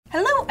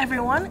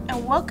everyone,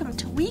 and welcome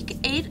to week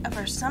 8 of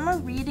our summer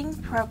reading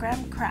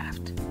program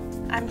Craft.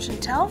 I'm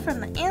Chantel from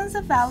the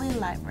Anza Valley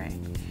Library,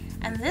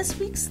 and this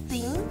week's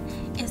theme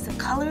is the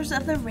colors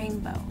of the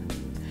rainbow.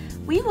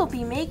 We will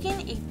be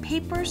making a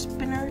paper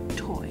spinner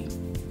toy.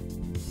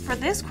 For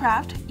this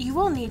craft, you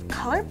will need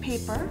colored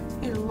paper,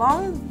 a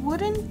long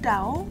wooden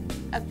dowel,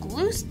 a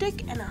glue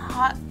stick, and a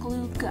hot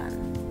glue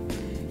gun.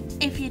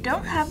 If you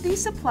don't have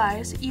these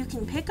supplies, you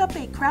can pick up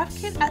a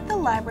craft kit at the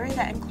library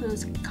that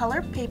includes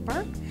colored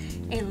paper,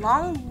 a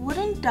long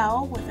wooden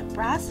dowel with a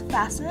brass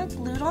fastener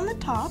glued on the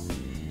top,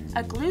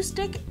 a glue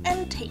stick,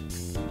 and tape.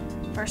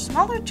 For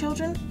smaller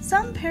children,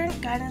 some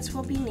parent guidance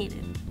will be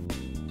needed.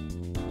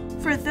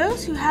 For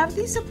those who have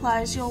these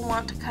supplies, you'll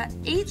want to cut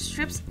 8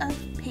 strips of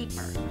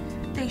paper.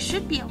 They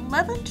should be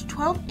 11 to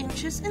 12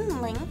 inches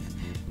in length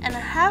and a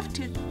half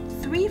to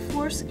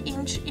 3/4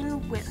 inch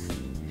in width.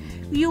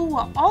 You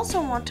will also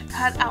want to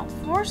cut out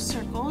 4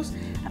 circles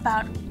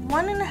about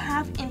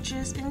 1.5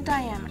 inches in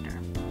diameter.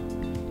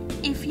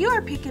 If you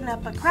are picking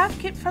up a craft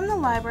kit from the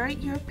library,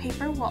 your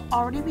paper will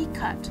already be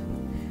cut.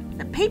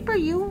 The paper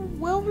you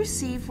will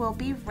receive will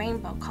be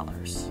rainbow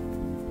colors.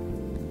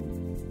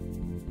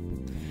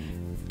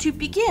 To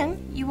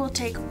begin, you will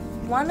take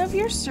one of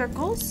your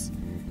circles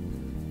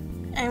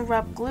and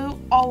rub glue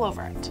all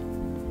over it.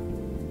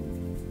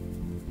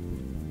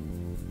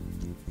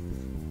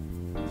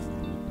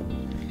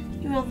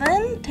 You will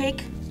then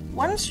take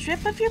one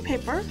strip of your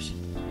papers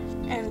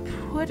and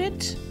put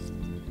it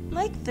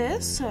like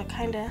this so it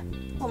kind of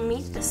will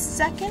meet the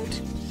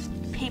second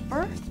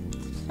paper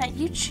that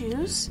you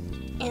choose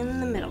in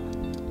the middle.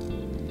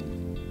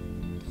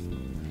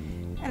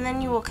 And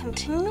then you will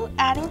continue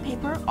adding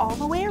paper all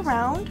the way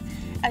around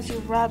as you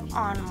rub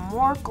on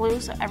more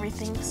glue so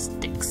everything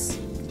sticks.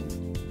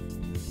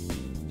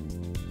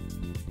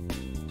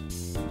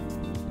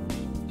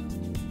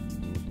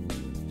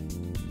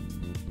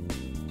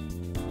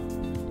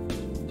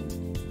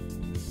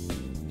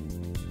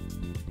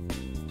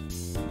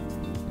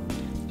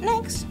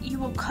 Next, you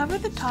will cover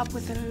the top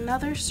with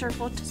another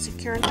circle to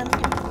secure them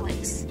in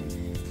place.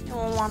 You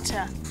will want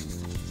to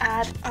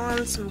add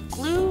on some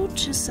glue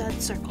to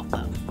said circle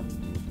though.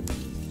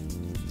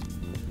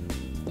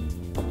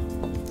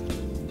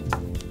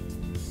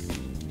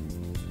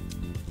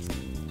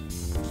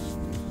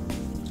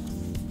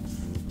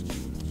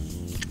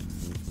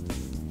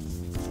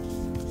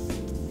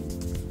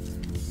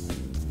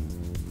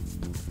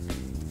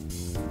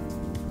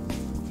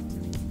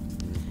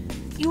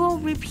 You will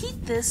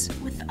repeat this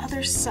with the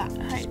other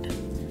side,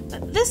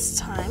 but this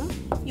time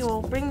you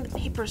will bring the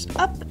papers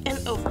up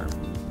and over.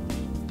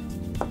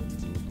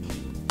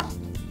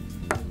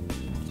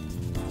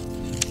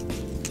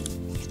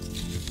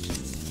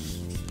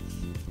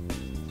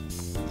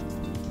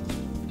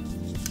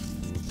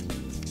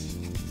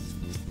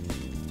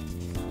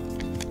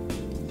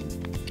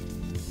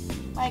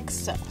 Like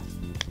so.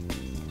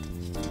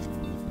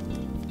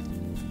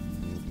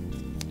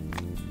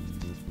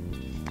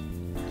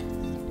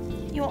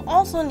 You will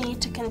also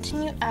need to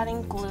continue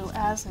adding glue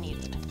as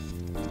needed.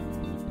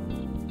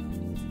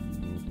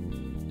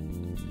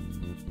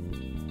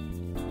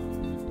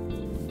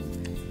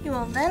 You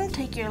will then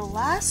take your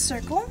last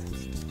circle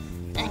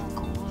and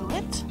glue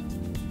it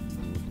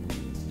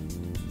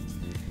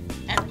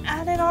and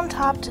add it on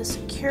top to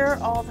secure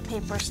all the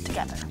papers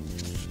together.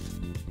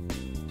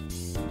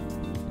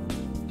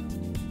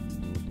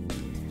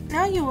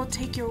 Now you will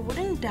take your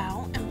wooden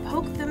dowel and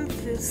poke them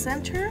through the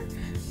center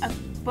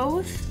of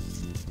both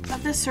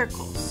of the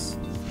circles.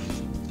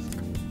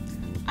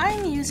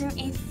 I'm using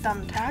a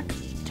thumbtack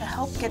to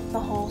help get the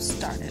hole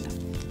started.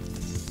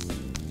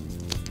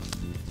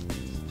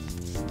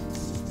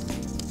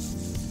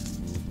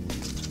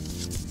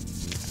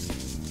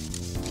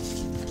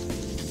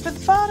 For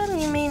the bottom,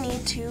 you may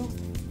need to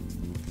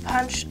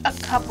punch a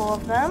couple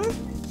of them.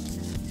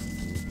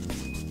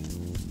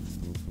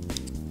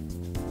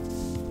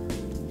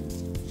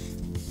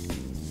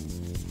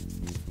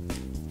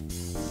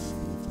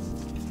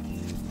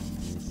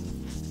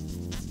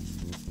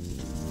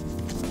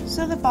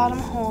 So the bottom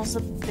hole is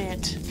a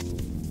bit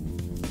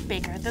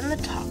bigger than the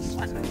top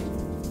one.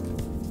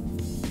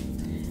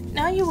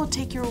 Now you will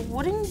take your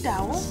wooden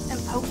dowel and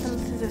poke them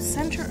through the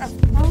center of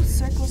both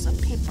circles of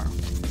paper.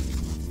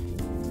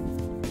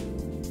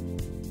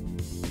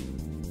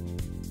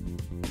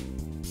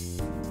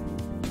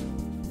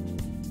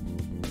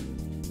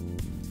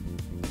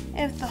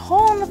 If the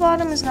hole on the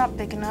bottom is not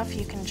big enough,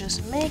 you can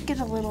just make it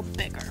a little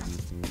bigger.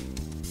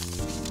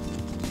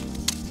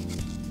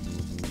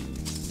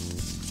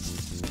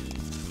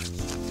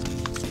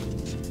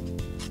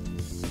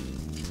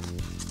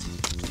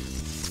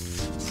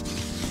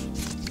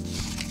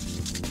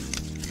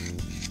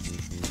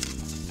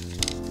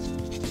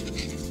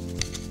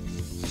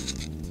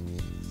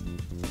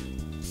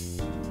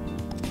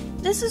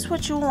 This is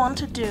what you'll want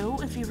to do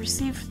if you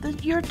receive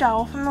your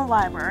dowel from the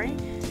library.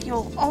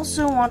 You'll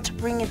also want to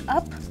bring it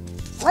up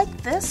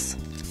like this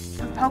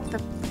and poke the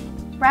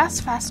brass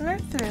fastener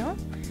through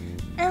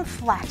and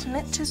flatten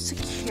it to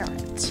secure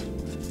it.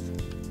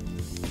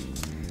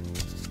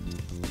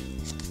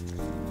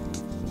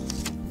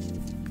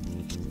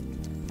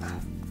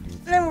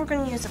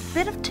 use a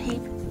bit of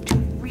tape to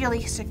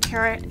really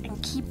secure it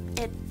and keep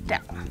it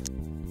down.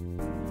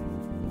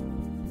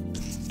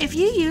 If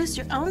you use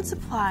your own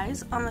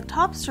supplies, on the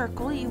top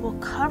circle you will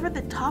cover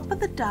the top of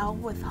the dowel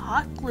with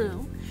hot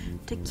glue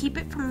to keep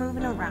it from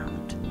moving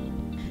around.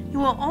 You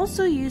will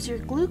also use your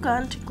glue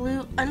gun to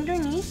glue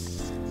underneath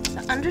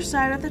the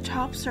underside of the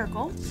top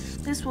circle.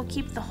 This will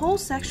keep the whole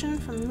section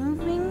from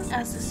moving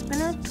as the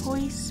spinner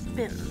toy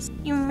spins.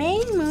 You may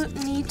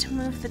need to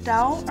move the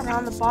dowel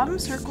around the bottom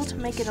circle to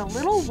make it a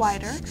little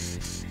wider.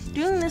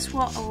 Doing this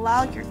will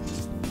allow your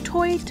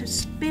toy to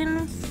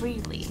spin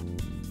freely.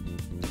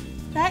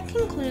 That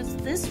concludes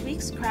this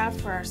week's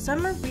craft for our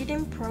summer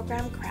reading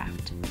program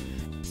craft.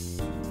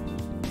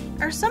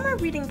 Our summer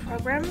reading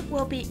program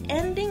will be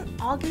ending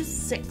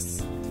August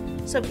 6th,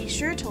 so be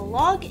sure to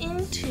log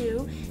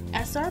into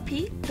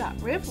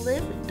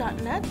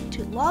srp.rivlive.net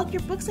to log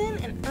your books in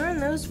and earn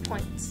those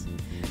points.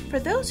 For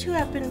those who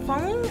have been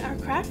following our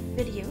craft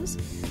videos,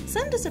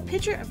 send us a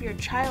picture of your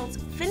child's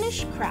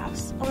finished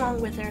crafts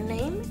along with their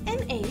name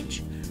and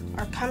age,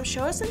 or come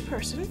show us in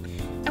person,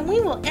 and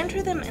we will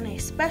enter them in a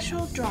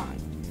special drawing.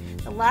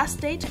 The last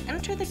day to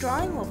enter the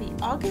drawing will be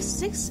August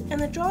 6th,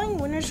 and the drawing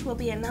winners will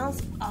be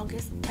announced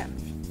August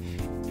 10th.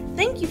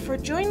 Thank you for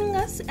joining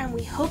us, and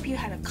we hope you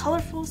had a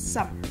colorful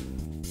summer.